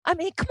I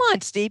mean, come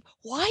on, Steve.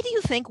 Why do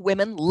you think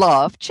women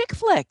love chick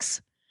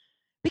flicks?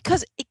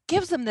 Because it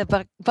gives them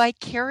the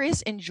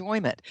vicarious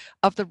enjoyment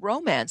of the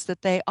romance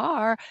that they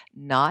are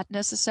not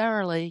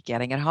necessarily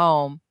getting at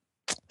home.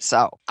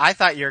 So, I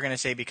thought you were going to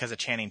say because of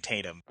Channing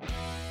Tatum.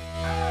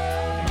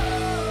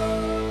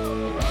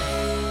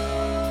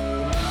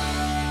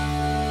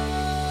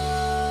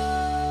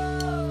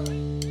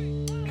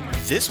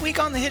 This week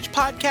on the Hitch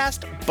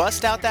Podcast,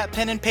 bust out that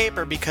pen and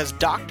paper because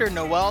Dr.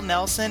 Noelle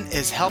Nelson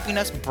is helping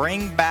us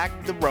bring back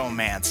the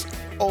romance,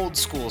 old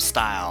school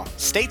style.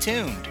 Stay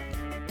tuned.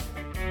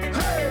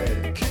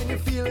 Hey, can you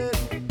feel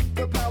it?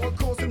 The power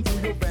coursing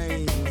through your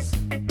veins.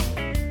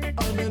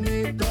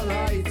 Underneath the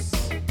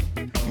lights.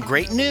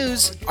 Great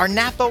news! Our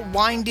Napa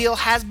wine deal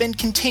has been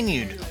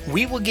continued.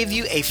 We will give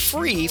you a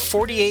free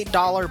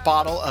 $48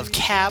 bottle of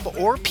Cab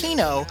or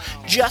Pinot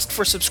just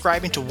for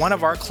subscribing to one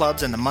of our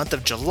clubs in the month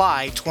of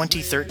July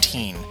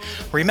 2013.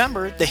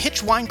 Remember, the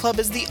Hitch Wine Club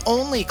is the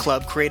only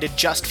club created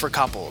just for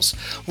couples.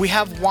 We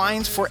have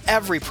wines for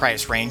every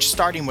price range,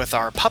 starting with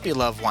our Puppy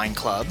Love Wine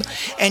Club,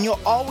 and you'll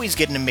always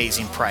get an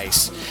amazing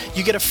price.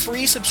 You get a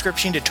free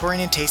subscription to Touring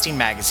and Tasting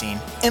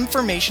Magazine,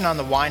 information on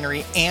the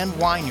winery and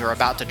wine you're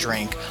about to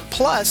drink,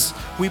 plus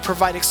we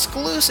provide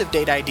exclusive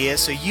date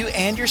ideas so you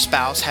and your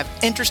spouse have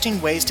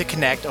interesting ways to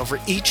connect over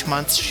each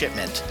month's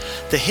shipment.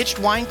 The Hitched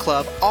Wine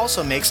Club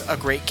also makes a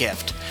great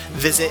gift.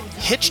 Visit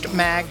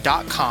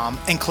hitchedmag.com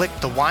and click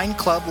the Wine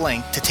Club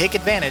link to take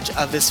advantage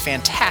of this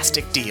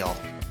fantastic deal.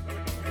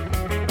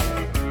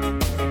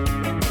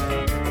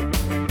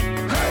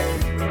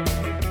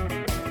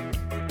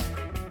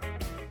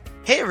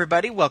 Hey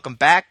everybody, welcome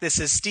back. This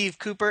is Steve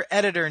Cooper,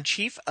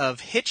 Editor-in-Chief of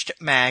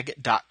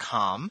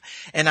HitchedMag.com,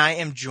 and I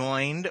am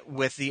joined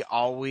with the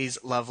always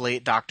lovely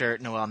Dr.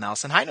 Noelle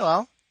Nelson. Hi,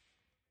 Noelle.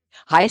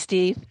 hi,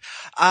 Steve.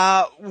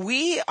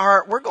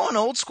 We're going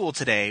old school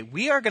today.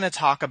 We are going to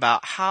talk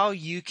about how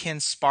you can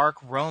spark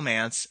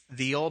romance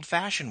the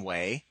old-fashioned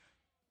way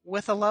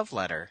with a love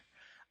letter.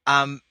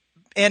 And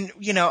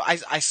you know,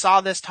 I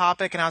saw this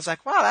topic and I was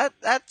like, wow,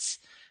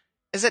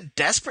 is it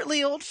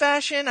desperately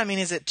old-fashioned? I mean,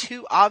 is it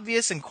too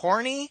obvious and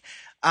corny?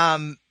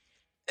 I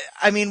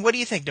mean, what do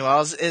you think,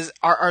 Noelle?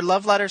 Are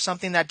love letters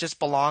something that just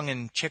belong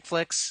in chick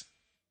flicks?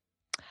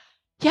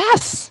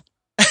 Yes.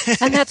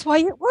 And that's why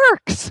it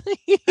works.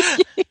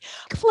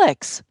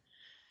 Flicks.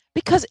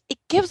 Because it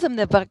gives them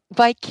the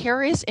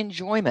vicarious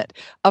enjoyment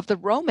of the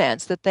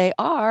romance that they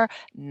are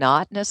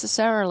not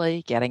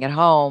necessarily getting at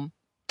home.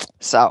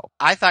 So,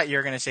 I thought you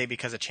were going to say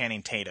because of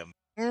Channing Tatum.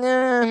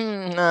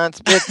 no,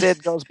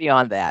 it goes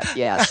beyond that.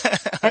 Yes.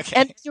 Okay.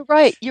 And you're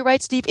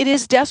right, Steve. It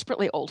is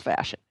desperately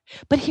old-fashioned.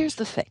 But here's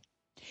the thing.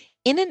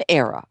 In an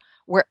era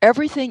where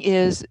everything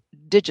is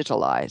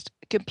digitalized,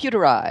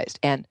 computerized,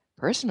 and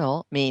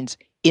personal means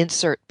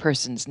insert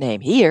person's name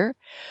here,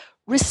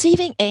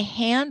 receiving a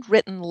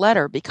handwritten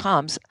letter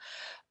becomes,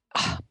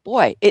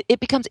 it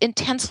becomes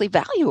intensely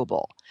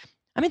valuable.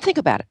 I mean, think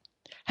about it.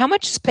 How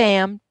much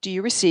spam do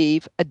you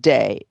receive a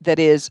day that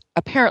is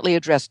apparently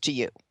addressed to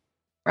you?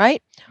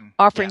 Right?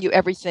 Offering you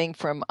everything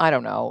from, I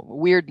don't know,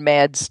 weird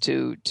meds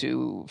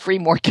to free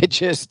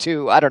mortgages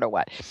to I don't know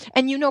what.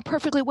 And you know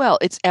perfectly well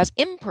it's as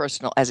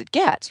impersonal as it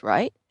gets,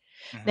 right?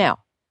 Mm-hmm. Now,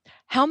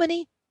 how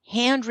many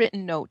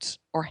handwritten notes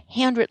or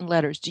handwritten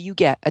letters do you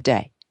get a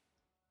day?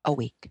 A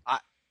week?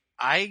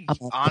 I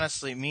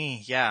honestly,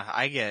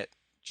 I get,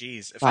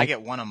 if I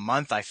get one a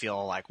month, I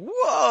feel like,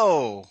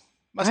 whoa,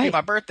 must be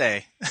my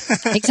birthday.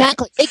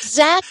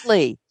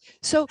 Exactly.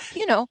 So,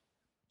 you know,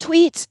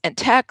 tweets and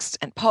texts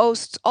and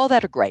posts, all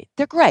that are great.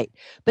 They're great,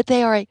 but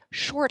they are a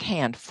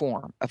shorthand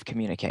form of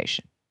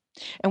communication.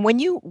 And when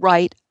you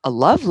write a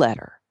love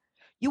letter,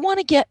 you want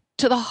to get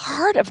to the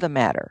heart of the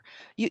matter.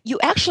 You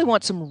actually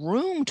want some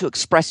room to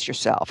express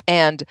yourself.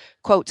 And,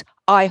 quote,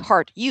 I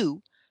heart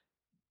you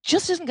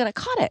just isn't going to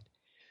cut it.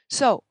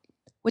 So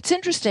what's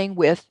interesting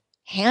with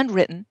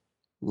handwritten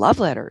love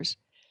letters,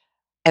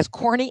 as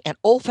corny and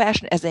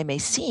old-fashioned as they may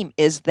seem,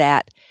 is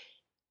that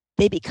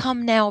they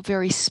become now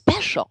very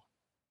special.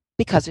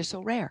 Because they're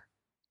so rare.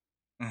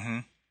 Mm-hmm.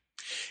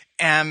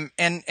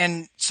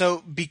 And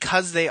so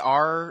because they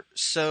are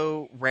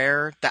so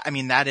rare,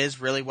 that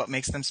is really what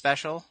makes them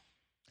special?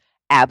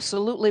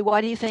 Absolutely.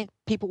 Why do you think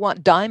people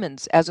want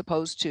diamonds as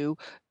opposed to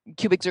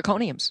cubic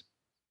zirconiums?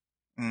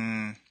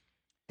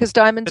 Because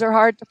diamonds are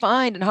hard to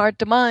find and hard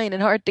to mine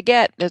and hard to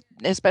get,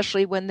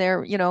 especially when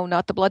they're,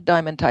 not the blood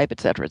diamond type, et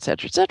cetera, et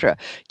cetera, et cetera.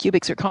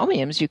 Cubic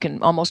zirconiums you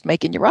can almost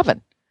make in your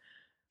oven.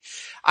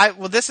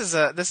 This is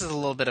a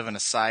little bit of an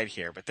aside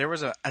here, but there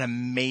was an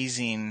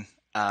amazing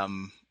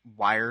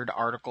Wired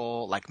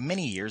article like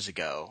many years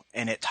ago,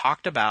 and it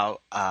talked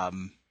about.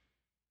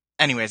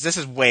 Anyways, this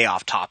is way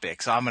off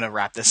topic, so I'm going to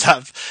wrap this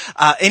up.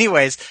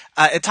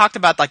 It talked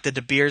about like the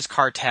De Beers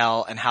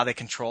cartel and how they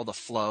control the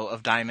flow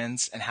of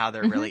diamonds, and how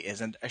there really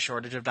isn't a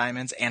shortage of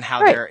diamonds, and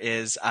how there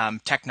is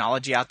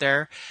technology out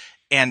there.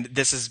 And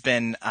this has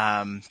been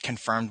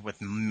confirmed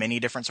with many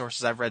different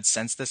sources I've read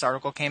since this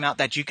article came out,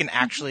 that they can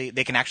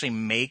actually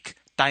make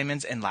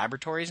diamonds in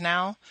laboratories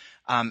now.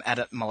 at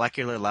a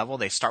molecular level.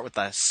 They start with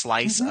a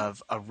slice Mhm.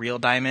 of a real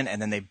diamond,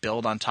 and then they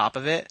build on top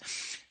of it.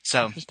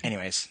 So, Interesting.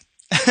 anyways,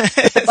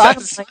 But the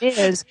bottom That's- line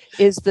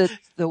is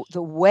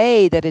the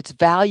way that its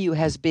value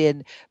has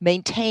been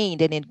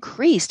maintained and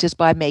increased is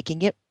by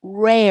making it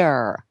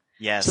rare.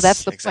 So that's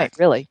yes, the point,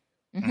 exactly. really.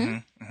 Hmm.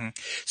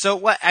 So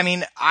what, I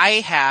mean,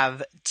 I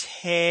have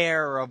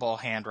terrible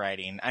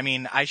handwriting. I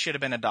mean, I should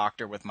have been a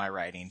doctor with my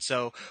writing.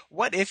 So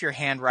what if your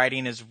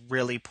handwriting is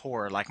really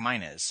poor like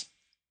mine is?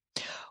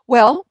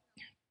 Well,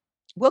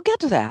 we'll get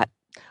to that.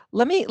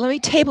 Let me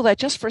table that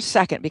just for a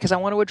second because I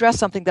want to address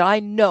something that I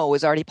know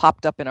has already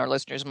popped up in our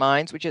listeners'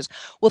 minds, which is,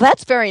 well,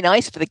 that's very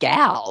nice for the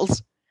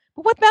gals,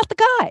 but what about the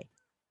guy?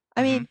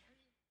 I Hmm. mean,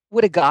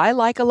 would a guy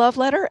like a love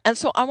letter? And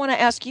so I want to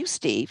ask you,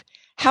 Steve,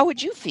 how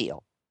would you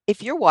feel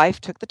if your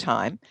wife took the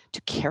time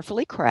to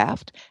carefully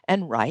craft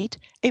and write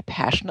a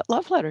passionate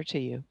love letter to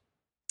you?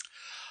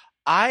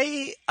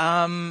 I,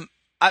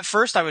 at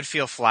first I would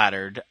feel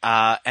flattered,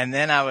 and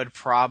then I would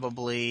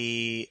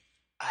probably,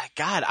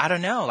 God, I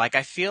don't know. Like,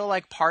 I feel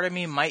like part of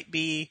me might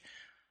be,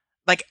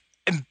 like,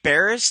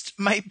 embarrassed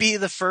might be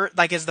the first,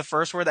 like, is the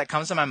first word that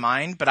comes to my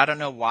mind, but I don't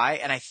know why.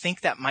 And I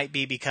think that might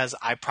be because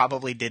I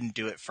probably didn't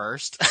do it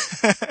first.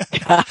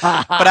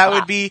 but I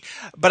would be,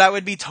 but I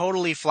would be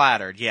totally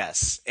flattered.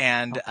 Yes.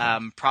 And, Okay.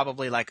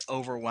 probably like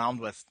overwhelmed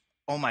with,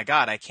 oh my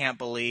God, I can't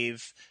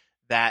believe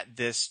that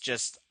this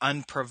just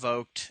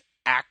unprovoked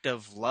act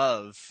of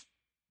love,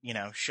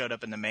 showed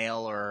up in the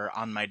mail or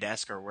on my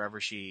desk or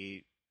wherever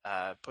she,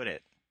 put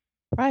it.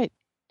 Right.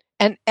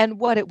 And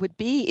what it would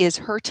be is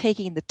her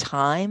taking the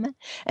time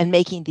and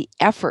making the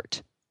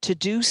effort to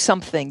do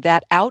something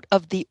that out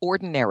of the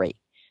ordinary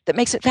that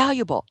makes it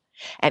valuable.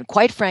 And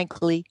quite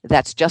frankly,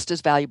 that's just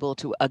as valuable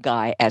to a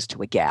guy as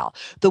to a gal.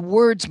 The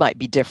words might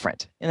be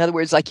different. In other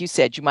words, like you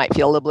said, you might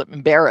feel a little bit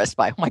embarrassed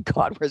by, oh my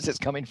God, where's this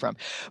coming from?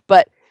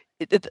 But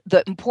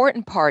the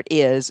important part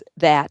is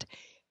that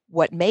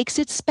what makes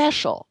it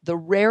special, the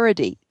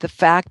rarity, the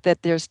fact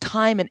that there's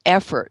time and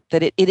effort,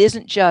 that it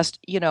isn't just,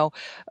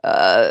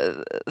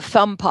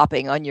 thumb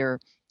popping on your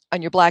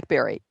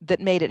BlackBerry that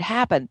made it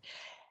happen.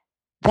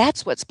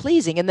 That's what's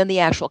pleasing. And then the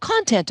actual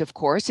content, of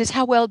course, is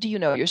how well do you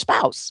know your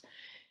spouse?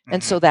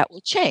 And Hmm. so that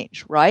will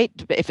change, right?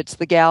 If it's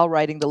the gal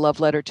writing the love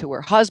letter to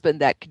her husband,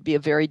 that could be a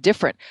very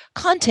different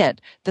content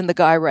than the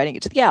guy writing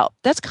it to the gal.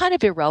 That's kind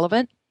of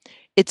irrelevant.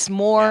 It's Yeah.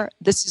 more,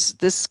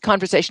 this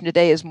conversation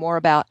today is more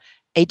about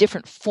a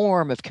different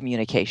form of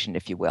communication,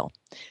 if you will.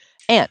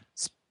 And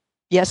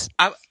yes,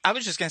 I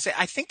was just gonna say,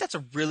 I think that's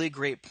a really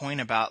great point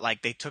about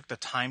like they took the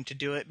time to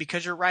do it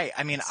because you're right.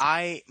 I mean,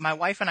 my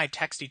wife and I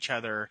text each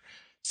other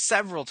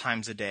several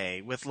times a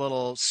day with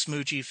little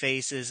smoochy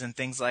faces and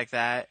things like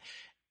that.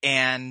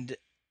 And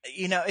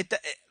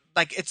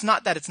like it's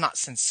not that it's not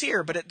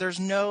sincere, but there's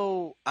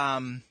no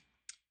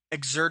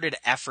exerted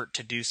effort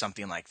to do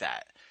something like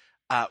that,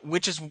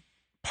 which is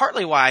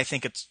partly why I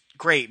think it's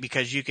great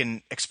because you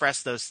can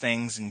express those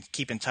things and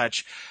keep in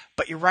touch.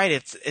 But you're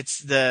right,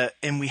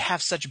 and we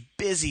have such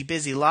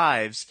busy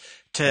lives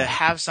to right,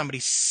 have somebody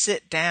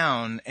sit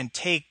down and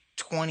take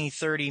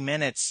 20-30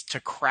 minutes to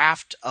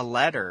craft a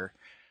letter.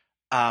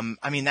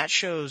 I mean, that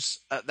shows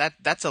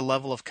that's a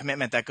level of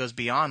commitment that goes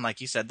beyond,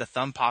 like you said, the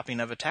thumb popping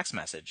of a text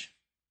message.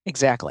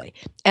 exactly.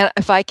 And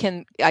if I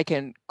can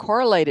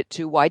correlate it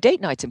to why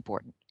date night's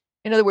important.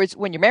 In other words,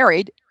 when you're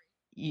married,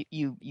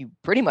 you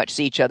pretty much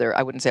see each other.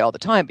 I wouldn't say all the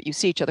time, but you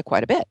see each other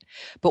quite a bit.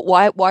 But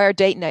why are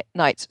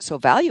nights so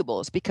valuable?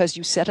 Is because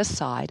you set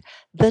aside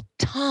the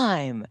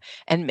time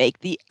and make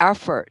the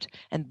effort,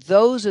 and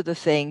those are the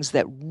things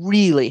that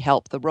really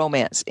help the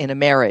romance in a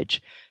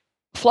marriage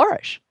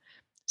flourish.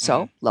 Hmm.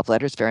 So, love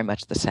letter is very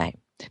much the same.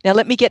 Now,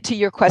 let me get to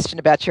your question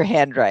about your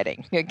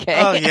handwriting.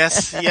 Okay. Oh,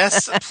 yes,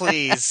 yes,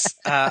 please.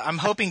 I'm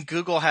hoping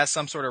Google has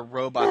some sort of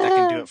robot that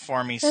can do it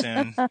for me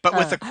soon, but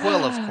with a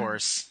quill, of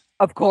course.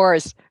 Of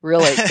course,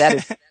 really, that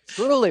is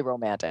truly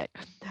romantic.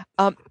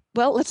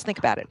 Well, let's think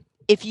about it.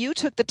 If you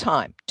took the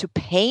time to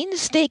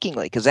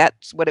painstakingly, because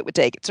that's what it would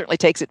take, it certainly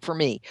takes it for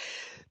me,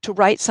 to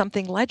write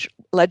something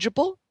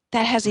legible,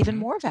 that has even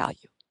Hmm. more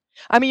value.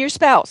 I mean, your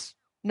spouse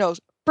knows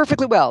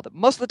perfectly well that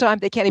most of the time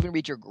they can't even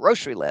read your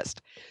grocery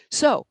list.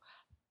 So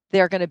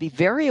they're going to be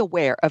very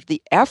aware of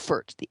the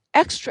effort, the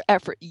extra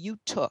effort you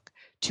took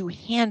to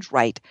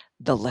handwrite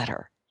the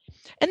letter.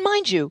 And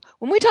mind you,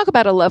 when we talk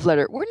about a love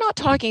letter, we're not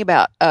talking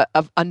about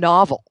a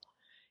novel.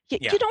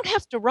 Yeah. You don't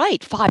have to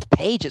write 5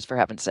 pages, for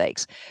heaven's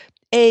sakes.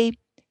 A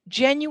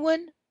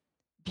genuine,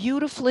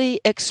 beautifully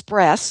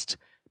expressed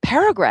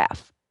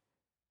paragraph,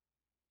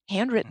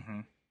 handwritten, Hmm.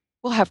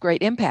 will have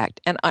great impact.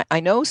 And I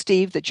know,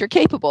 Steve, that you're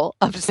capable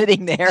of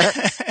sitting there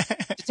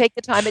to take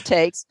the time it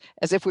takes,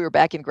 as if we were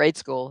back in grade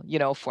school,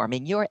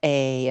 forming your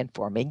A and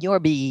forming your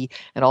B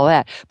and all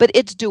that. But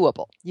it's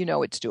doable.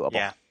 It's doable.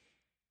 Yeah.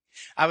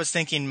 I was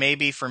thinking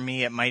maybe for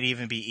me it might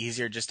even be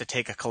easier just to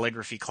take a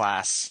calligraphy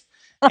class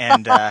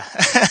and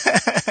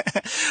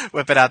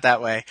whip it out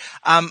that way.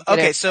 At Okay,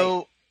 any rate,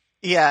 so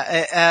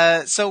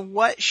yeah, so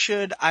what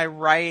should I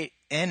write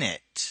in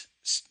it,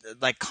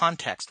 like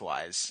context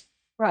wise?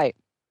 right.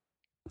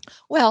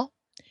 Well,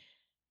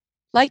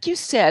 Like you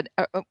said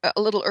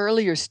a little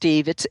earlier,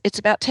 Steve, it's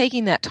about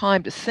taking that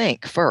time to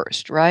think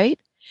first, right?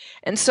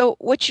 And so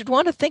what you'd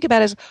want to think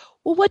about is,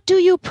 well, what do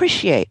you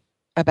appreciate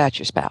about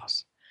your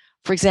spouse?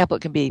 For example,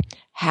 it can be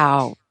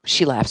how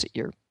she laughs at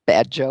your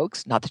bad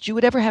jokes. Not that you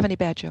would ever have any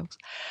bad jokes.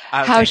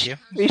 How Thank she you.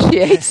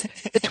 appreciates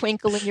the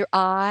twinkle in your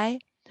eye,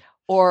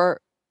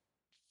 or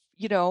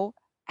you know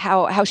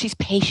how she's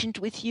patient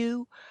with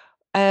you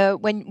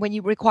when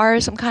you require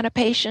some kind of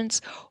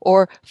patience,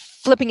 or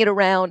flipping it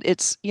around.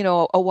 It's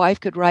a wife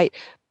could write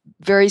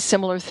very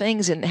similar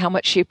things in how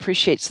much she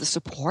appreciates the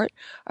support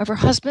of her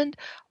husband,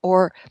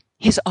 or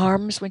his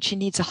arms when she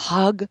needs a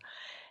hug.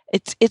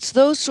 It's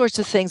those sorts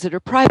of things that are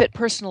private,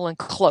 personal, and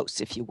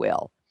close, if you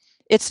will.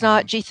 It's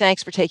not, Hmm. gee,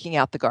 thanks for taking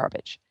out the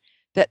garbage.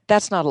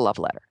 That's not a love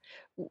letter.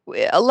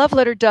 A love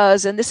letter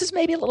does, and this is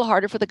maybe a little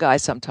harder for the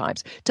guys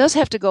sometimes, does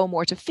have to go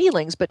more to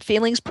feelings, but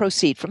feelings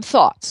proceed from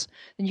thoughts.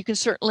 And you can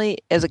certainly,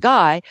 as a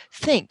guy,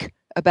 think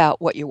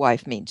about what your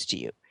wife means to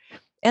you.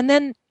 And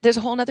then there's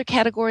a whole other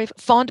category of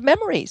fond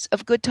memories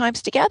of good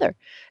times together.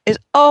 Is,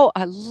 oh,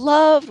 I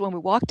loved when we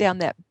walked down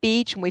that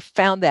beach and we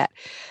found that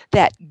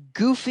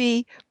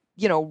goofy,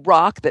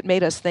 rock that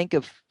made us think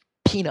of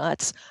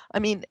peanuts. I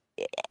mean,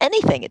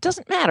 anything. It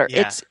doesn't matter.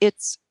 Yeah.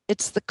 It's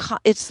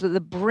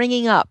the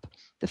bringing up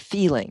the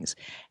feelings.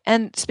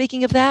 And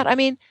speaking of that, I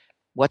mean,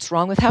 what's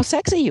wrong with how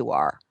sexy you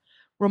are?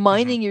 Hmm.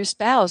 Reminding your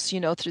spouse,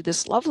 through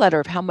this love letter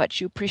of how much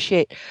you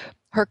appreciate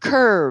her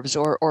curves,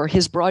 or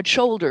his broad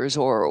shoulders,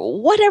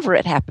 or whatever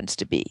it happens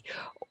to be,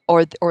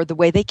 or the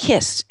way they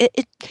kiss.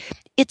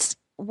 It's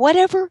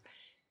whatever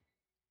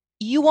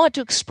you want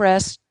to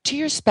express to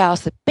your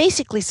spouse that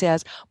basically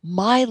says,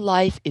 my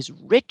life is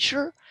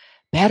richer,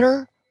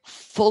 better,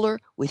 fuller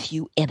with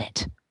you in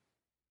it.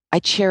 I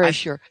I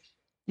cherish your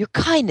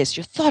kindness,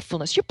 your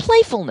thoughtfulness, your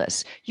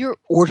playfulness, your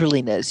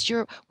orderliness,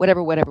 your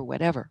whatever, whatever,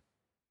 whatever.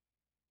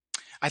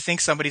 I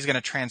think somebody's going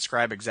to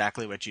transcribe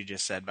exactly what you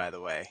just said, by the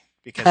way,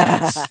 because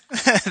that was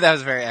that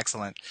was very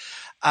excellent.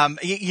 I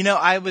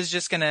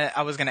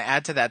was gonna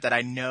add to that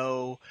I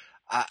know.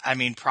 I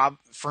mean,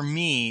 for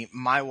me,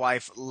 my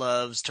wife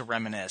loves to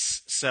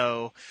reminisce.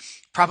 So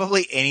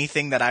probably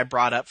anything that I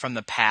brought up from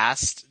the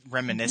past, Mhm.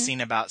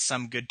 reminiscing about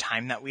some good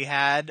time that we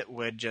had,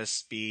 would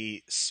just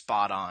be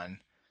spot on.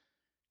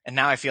 And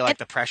now I feel And like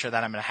the pressure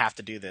that I'm going to have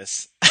to do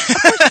this.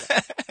 of course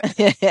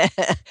you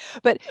will.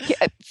 But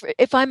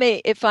if I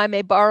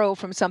may borrow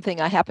from something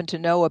I happen to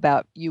know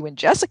about you and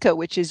Jessica,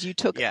 which is you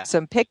took Yeah.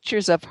 some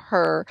pictures of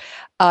her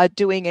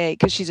doing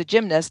because she's a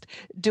gymnast,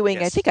 doing,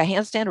 I Yes. think, a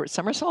handstand or a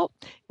somersault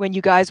when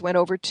you guys went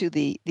over to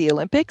the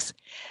Olympics.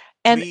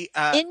 And We.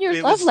 in your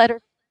It love was.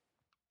 letter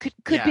could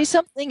Yeah. be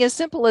something as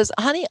simple as,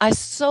 honey, I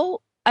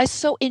so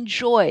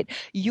enjoyed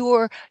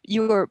your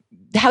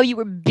how you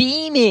were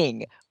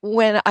beaming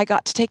when I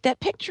got to take that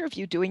picture of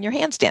you doing your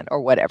handstand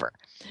or whatever.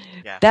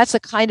 Yeah. That's a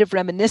kind of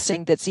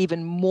reminiscing that's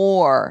even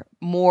more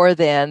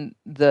than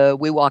the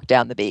we walk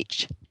down the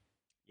beach.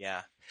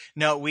 Yeah.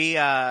 No, we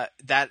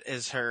that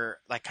is her,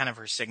 like, kind of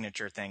her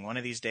signature thing. One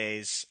of these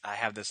days I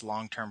have this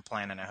long-term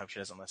plan, and I hope she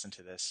doesn't listen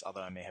to this,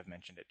 although I may have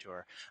mentioned it to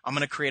her. I'm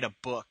going to create a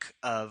book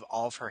of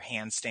all of her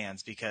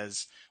handstands,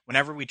 because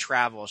whenever we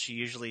travel, she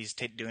usually is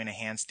doing a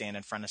handstand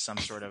in front of some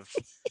sort of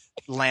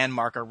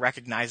landmark or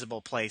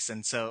recognizable place.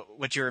 And so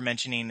what you were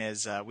mentioning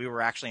is we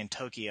were actually in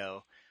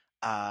Tokyo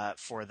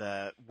for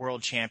the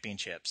World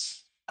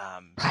Championships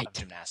of Right.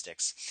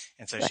 gymnastics,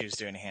 and so she was Right.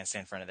 doing a handstand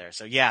in front of there.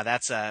 So yeah,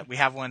 that's we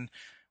have one.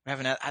 We have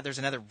another. There's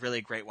another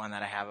really great one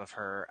that I have of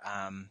her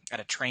at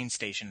a train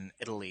station in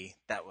Italy.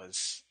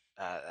 That's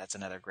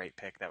another great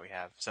pick that we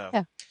have. So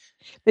Yeah.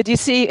 But do you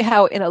see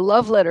how in a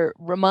love letter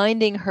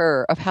reminding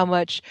her of how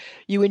much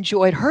you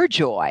enjoyed her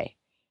joy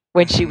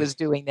when she hmm was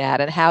doing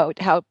that, and how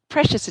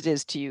precious it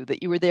is to you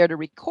that you were there to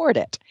record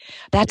it?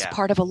 That's yeah.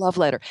 part of a love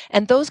letter.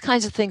 And those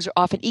kinds of things are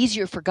often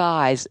easier for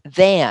guys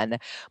than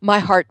my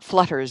heart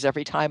flutters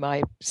every time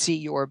I see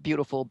your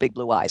beautiful big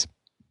blue eyes.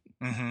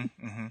 hmm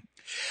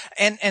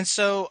And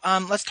so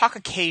let's talk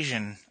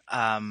occasion.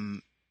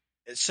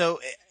 So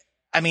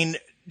I mean,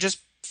 just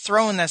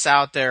throwing this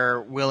out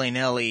there willy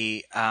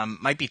nilly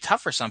might be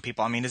tough for some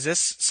people. I mean, is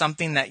this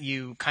something that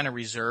you kind of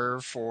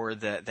reserve for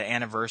the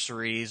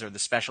anniversaries or the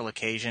special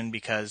occasion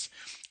because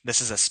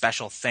this is a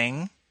special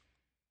thing?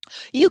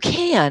 You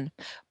can,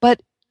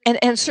 but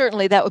and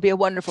certainly that would be a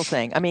wonderful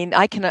thing. I mean,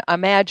 I can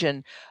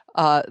imagine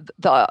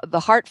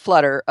the heart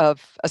flutter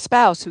of a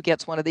spouse who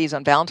gets one of these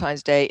on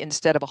Valentine's Day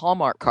instead of a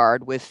Hallmark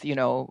card with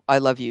 "I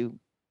love you"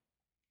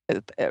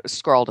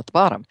 scrawled at the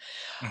bottom.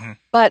 Hmm.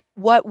 But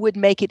what would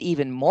make it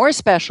even more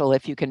special,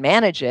 if you can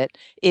manage it,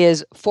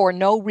 is for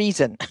no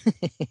reason.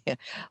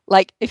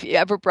 Like if you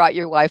ever brought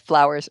your wife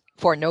flowers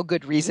for no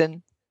good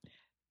reason,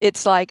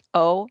 it's like,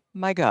 oh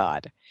my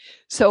God.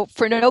 So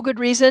for no good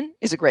reason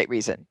is a great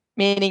reason,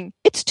 meaning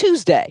it's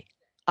Tuesday.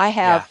 I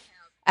Yeah. have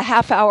a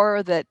half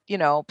hour that,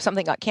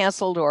 something got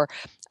canceled, or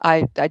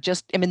I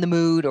just am in the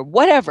mood, or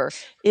whatever.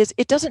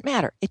 It doesn't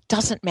matter. It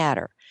doesn't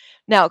matter.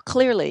 Now,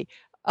 clearly,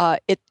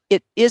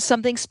 it is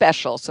something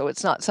special. So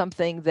it's not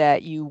something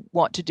that you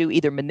want to do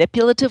either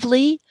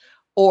manipulatively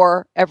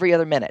or every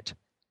other minute.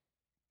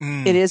 It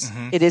Mm, is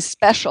hmm. it is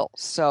special.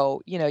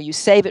 So, you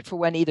save it for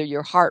when either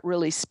your heart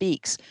really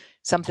speaks,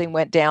 something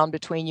went down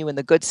between you in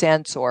the good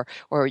sense, or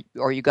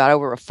you got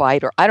over a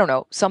fight, or I don't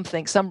know,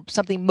 something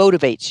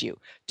motivates you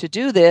to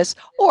do this,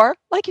 or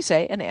like you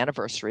say, an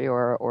anniversary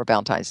or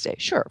Valentine's Day.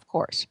 Sure, of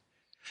course.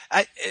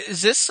 I,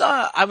 is this?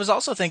 I was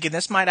also thinking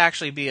this might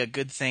actually be a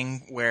good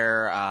thing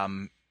where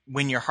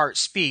when your heart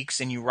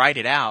speaks and you write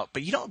it out,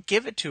 but you don't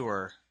give it to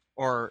her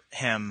or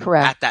him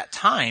Correct. at that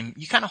time.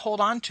 You kind of hold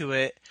on to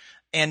it,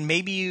 and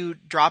maybe you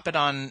drop it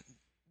on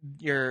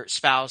your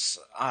spouse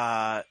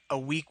a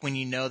week when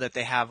you know that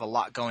they have a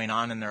lot going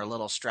on and they're a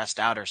little stressed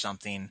out or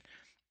something,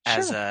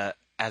 Sure.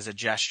 as a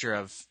gesture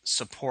of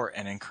support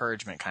and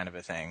encouragement, kind of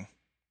a thing.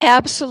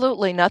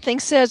 Absolutely. Nothing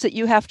says that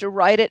you have to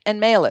write it and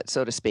mail it,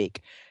 so to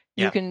speak.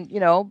 You Yeah.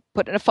 can,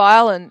 put in a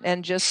file and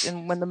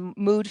when the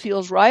mood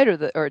feels right,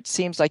 or it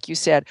seems like you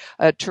said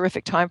a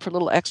terrific time for a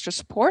little extra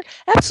support.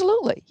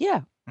 Absolutely.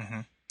 Yeah.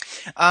 Hmm.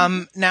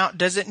 Mhm. Now,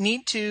 does it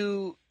need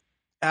to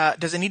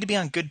be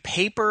on good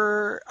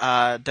paper?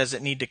 Does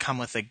it need to come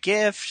with a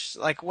gift?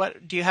 Like,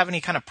 what do you have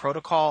any kind of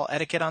protocol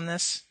etiquette on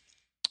this?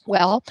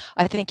 Well,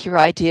 I think your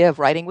idea of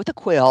writing with a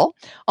quill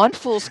on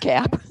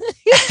foolscap.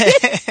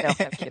 No,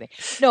 I'm kidding.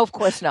 No, of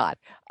course not.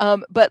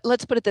 But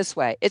let's put it this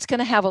way: it's going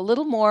to have a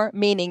little more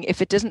meaning if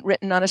it isn't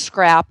written on a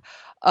scrap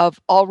of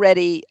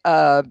already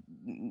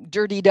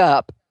dirtied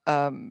up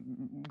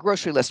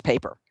grocery list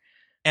paper.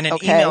 And an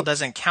email Okay.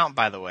 doesn't count,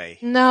 by the way.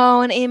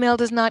 No, an email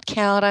does not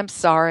count. I'm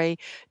sorry.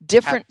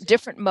 Ha-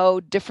 Different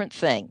mode, different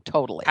thing.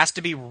 Totally. has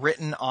to be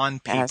written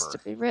on Has to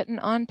paper. be written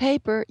on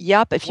paper.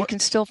 Yup, if you What? can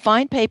still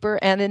find paper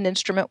and an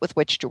instrument with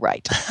which to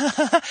write.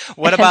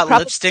 What And about probably a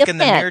lipstick and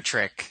the pen. mirror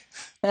trick?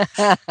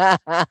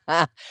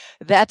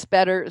 That's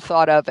better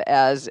thought of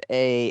as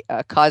a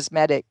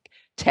cosmetic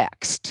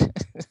text,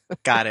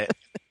 Got it.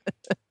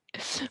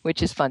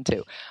 which is fun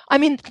too. I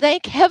mean,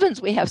 thank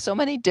heavens we have so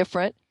many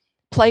different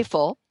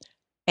playful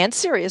and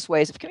serious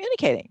ways of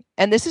communicating.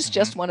 And this is Hmm.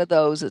 just one of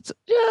those that's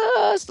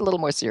just a little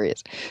more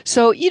serious.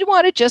 So you'd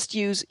want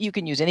to you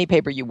can use any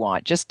paper you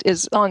want, just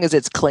as long as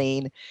it's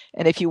clean.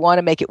 And if you want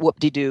to make it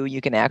whoop-de-doo, you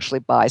can actually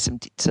buy some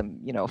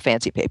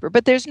fancy paper.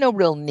 But there's no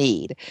real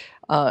need,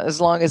 as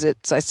long as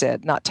it's, I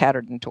said, not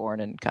tattered and torn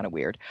and kind of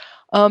weird.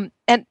 And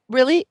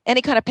really,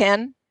 any kind of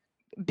pen,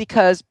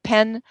 because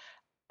uh,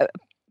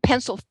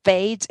 pencil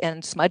fades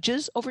and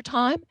smudges over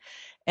time.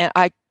 And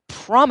I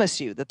promise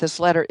you that this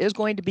letter is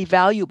going to be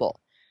valuable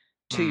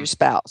to Mm. your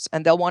spouse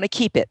and they'll want to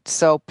keep it.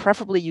 So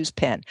preferably use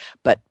pen.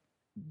 But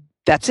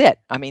that's it.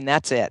 I mean,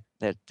 that's it.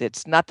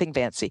 It's nothing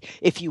fancy.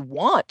 If you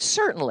want,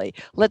 certainly,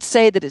 let's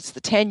say that it's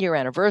the 10-year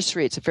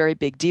anniversary. It's a very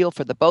big deal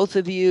for the both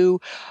of you,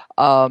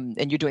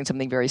 and you're doing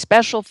something very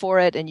special for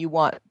it, and you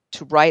want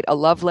to write a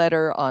love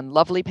letter on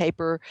lovely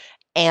paper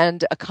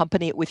and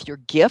accompany it with your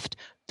gift.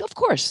 Of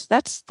course,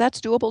 that's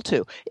doable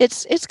too.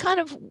 It's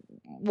kind of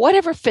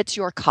whatever fits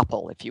your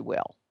couple, if you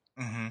will.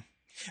 Hmm.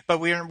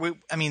 But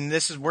I mean,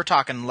 we're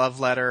talking love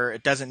letter.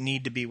 It doesn't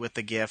need to be with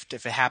the gift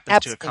if it happens to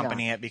Absolutely not.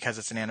 accompany it because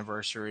it's an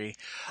anniversary.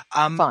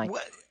 Fine.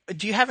 What,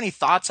 do you have any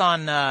thoughts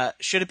on,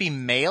 should it be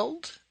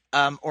mailed?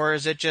 Or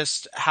is it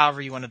just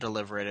however you want to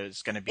deliver it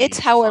is going to It's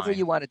be however fine?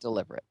 you want to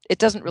deliver it. It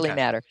doesn't really Okay.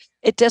 matter.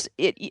 It does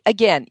it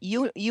again,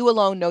 you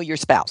alone know your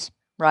spouse,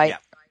 right? Yeah.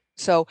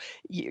 So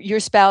your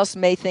spouse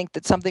may think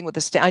that something with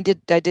the I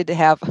did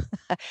have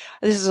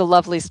this is a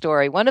lovely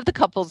story. One of the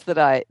couples that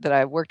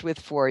I worked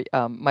with for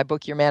my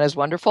book Your Man is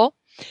Wonderful,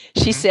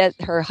 she Hmm. said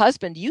her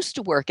husband used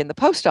to work in the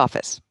post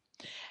office.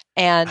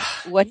 And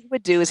what he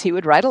would do is he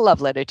would write a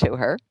love letter to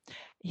her.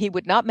 He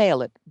would not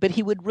mail it, but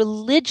he would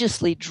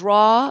religiously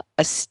draw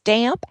a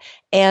stamp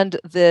and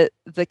the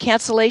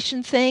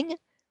cancellation thing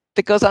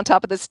that goes on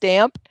top of the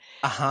stamp,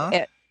 Uh-huh.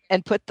 and,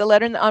 and put the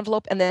letter in the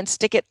envelope and then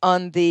stick it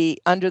on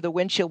the under the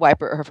windshield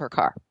wiper of her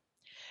car.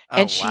 Oh,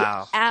 And she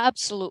wow.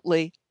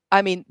 absolutely,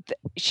 I mean,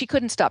 she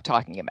couldn't stop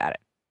talking about it.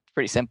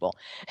 Pretty simple.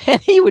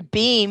 And he would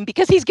beam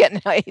because he's getting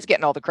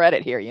all the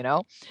credit here, you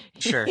know.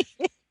 Sure.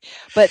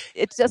 But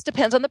it just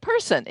depends on the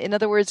person. In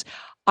other words,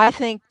 I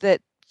think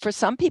that for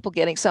some people,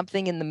 getting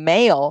something in the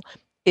mail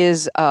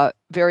is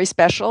very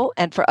special,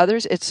 and for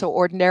others, it's so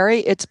ordinary.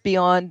 It's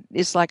beyond.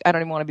 It's like I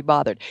don't even want to be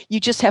bothered. You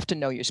just have to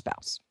know your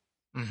spouse.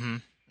 Hmm.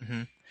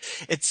 Hmm.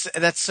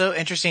 That's so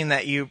interesting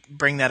that you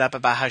bring that up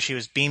about how she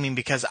was beaming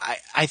because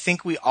I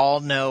think we all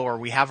know or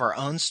we have our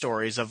own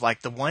stories of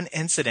like the one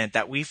incident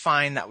that we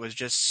find that was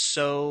just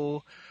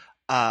so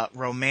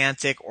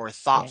romantic or Yes,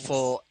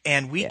 thoughtful,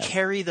 and we yes,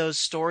 carry those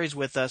stories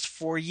with us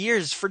for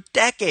years, for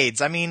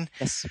decades. I mean,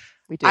 yes.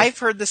 We do. I've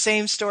heard the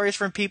same stories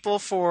from people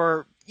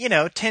for,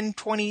 10,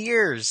 20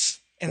 years.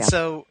 And Yeah,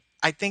 so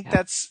I think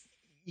yeah.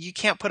 you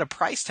can't put a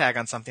price tag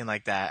on something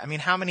like that. I mean,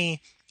 how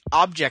many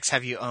objects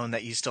have you owned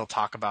that you still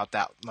talk about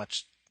that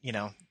much,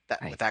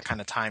 that with Right. that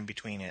kind of time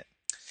between it?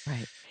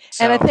 Right.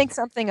 And I So, think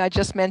something I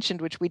just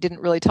mentioned, which we didn't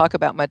really talk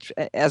about much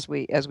as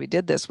we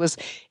did this, was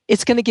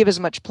it's going to give as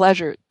much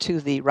pleasure to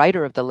the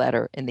writer of the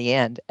letter in the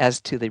end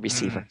as to the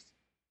receiver, mm,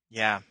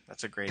 yeah,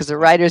 that's a because great the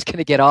point. writer is going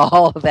to get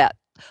all of that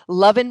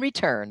love in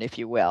return, if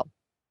you will.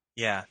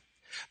 Yeah.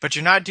 But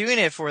you're not doing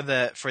it for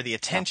the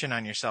attention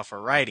on yourself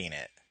for writing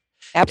it.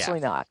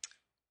 Absolutely not.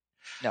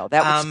 No,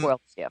 that would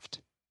spoil the gift.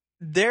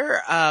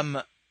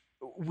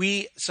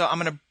 So I'm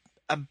going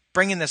to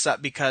bringing this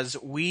up because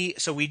we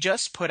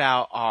just put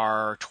out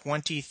our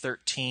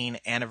 2013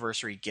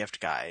 anniversary gift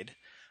guide.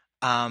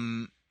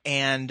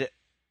 And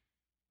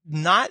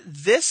not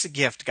this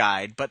gift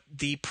guide, but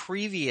the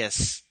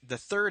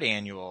third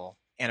annual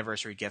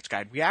anniversary gift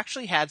guide, we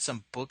actually had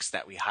some books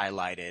that we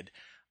highlighted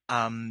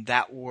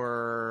that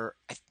were,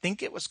 I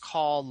think it was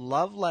called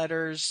Love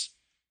Letters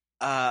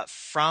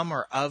from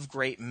or of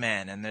Great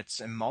Men, and it's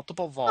in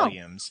multiple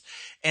volumes.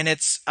 And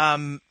it's,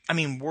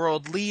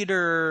 world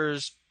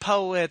leaders,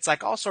 poets,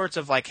 like all sorts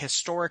of like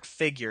historic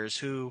figures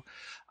who,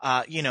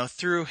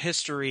 through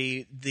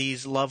history,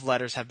 these love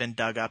letters have been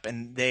dug up,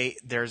 and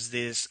there's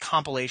this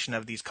compilation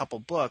of these couple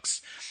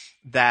books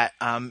that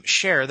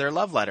share their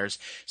love letters.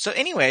 So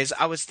anyways,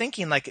 I was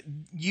thinking like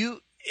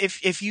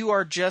if you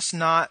are just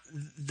not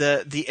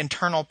the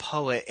internal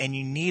poet and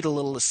you need a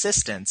little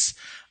assistance,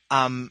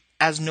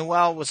 as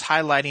Noelle was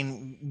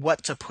highlighting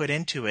what to put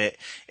into it,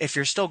 if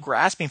you're still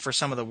grasping for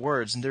some of the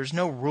words, and there's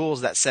no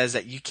rules that says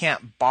that you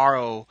can't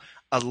borrow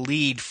a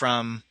lead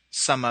from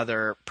some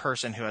other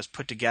person who has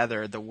put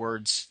together the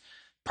words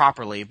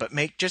properly, but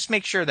just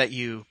make sure that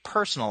you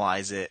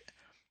personalize it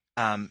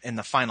in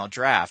the final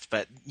draft.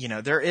 But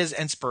there is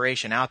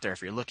inspiration out there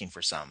if you're looking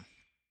for some.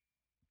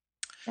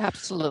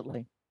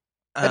 Absolutely.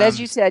 But as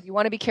you said, you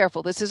want to be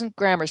careful. This isn't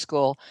grammar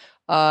school.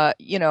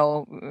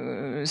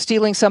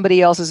 Stealing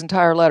somebody else's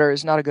entire letter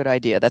is not a good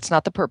idea. That's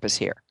not the purpose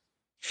here.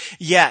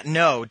 Yeah,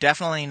 no,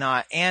 definitely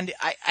not. And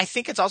I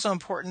think it's also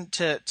important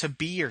to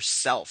be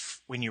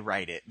yourself when you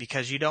write it,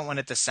 because you don't want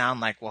it to sound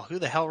like, well, who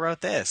the hell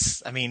wrote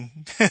this? I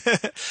mean,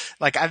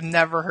 like I've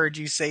never heard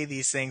you say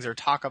these things or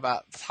talk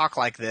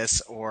like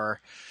this, or,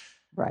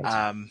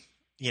 right.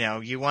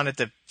 You want it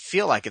to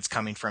feel like it's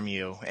coming from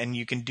you. And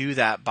you can do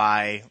that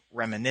by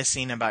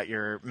reminiscing about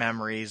your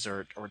memories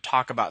or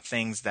talk about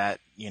things that,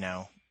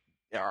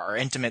 are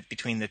intimate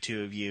between the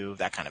two of you,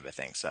 that kind of a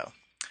thing. So,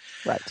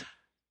 right.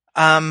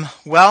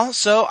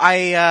 So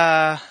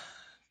I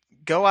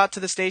go out to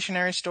the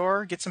stationery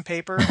store, get some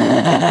paper,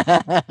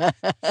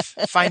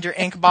 find your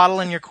ink bottle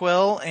and your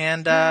quill,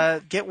 and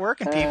get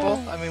working, people.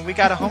 I mean, we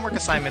got a homework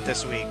assignment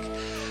this week.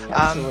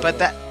 But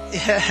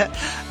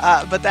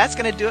that's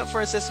going to do it for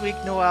us this week,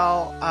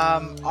 Noelle.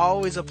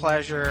 Always a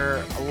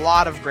pleasure. A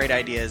lot of great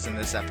ideas in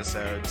this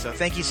episode. So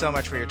thank you so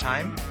much for your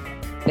time.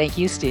 Thank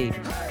you, Steve.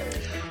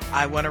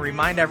 I want to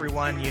remind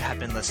everyone you have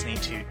been listening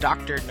to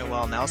Dr.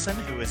 Noelle Nelson,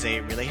 who is a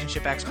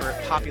relationship expert,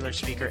 popular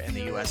speaker in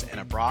the U.S. and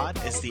abroad,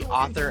 is the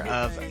author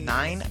of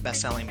 9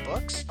 best-selling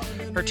books.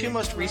 Her 2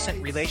 most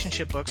recent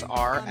relationship books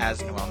are,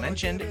 as Noelle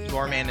mentioned,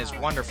 Your Man is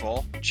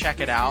Wonderful.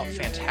 Check it out.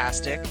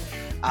 Fantastic.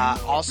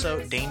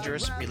 Also,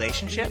 Dangerous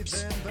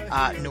Relationships.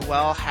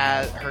 Noelle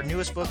her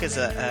newest book is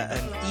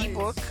an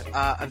ebook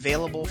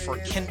available for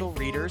Kindle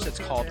readers. It's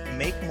called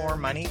Make More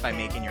Money by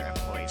Making Your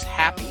Employees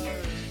Happy.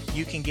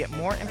 You can get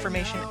more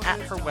information at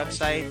her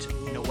website,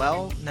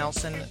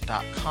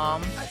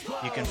 noellenelson.com.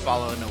 You can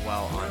follow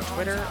Noelle on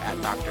Twitter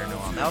at Dr.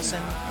 Noelle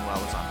Nelson.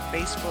 Noelle is on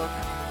Facebook.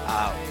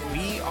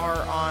 We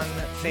are on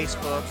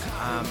Facebook.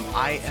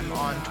 I am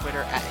on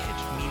Twitter at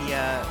Hitch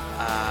Media.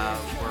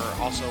 We're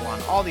also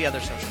on all the other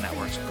social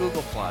networks,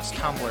 Google+,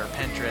 Tumblr,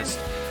 Pinterest.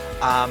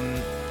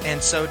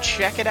 And so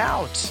check it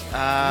out.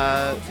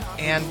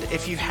 And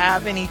if you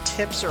have any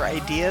tips or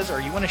ideas, or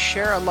you want to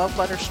share a love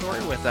letter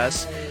story with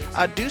us,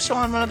 do so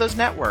on one of those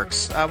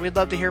networks. We'd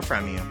love to hear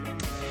from you.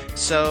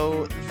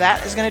 So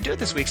that is going to do it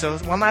this week. So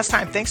one last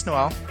time, thanks,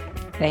 Noelle.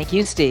 Thank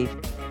you, Steve.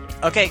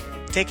 Okay,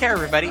 take care,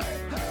 everybody.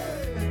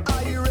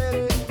 Are you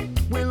ready?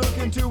 We look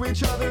into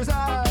each other's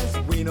eyes.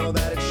 We know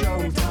that it's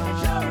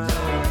showtime.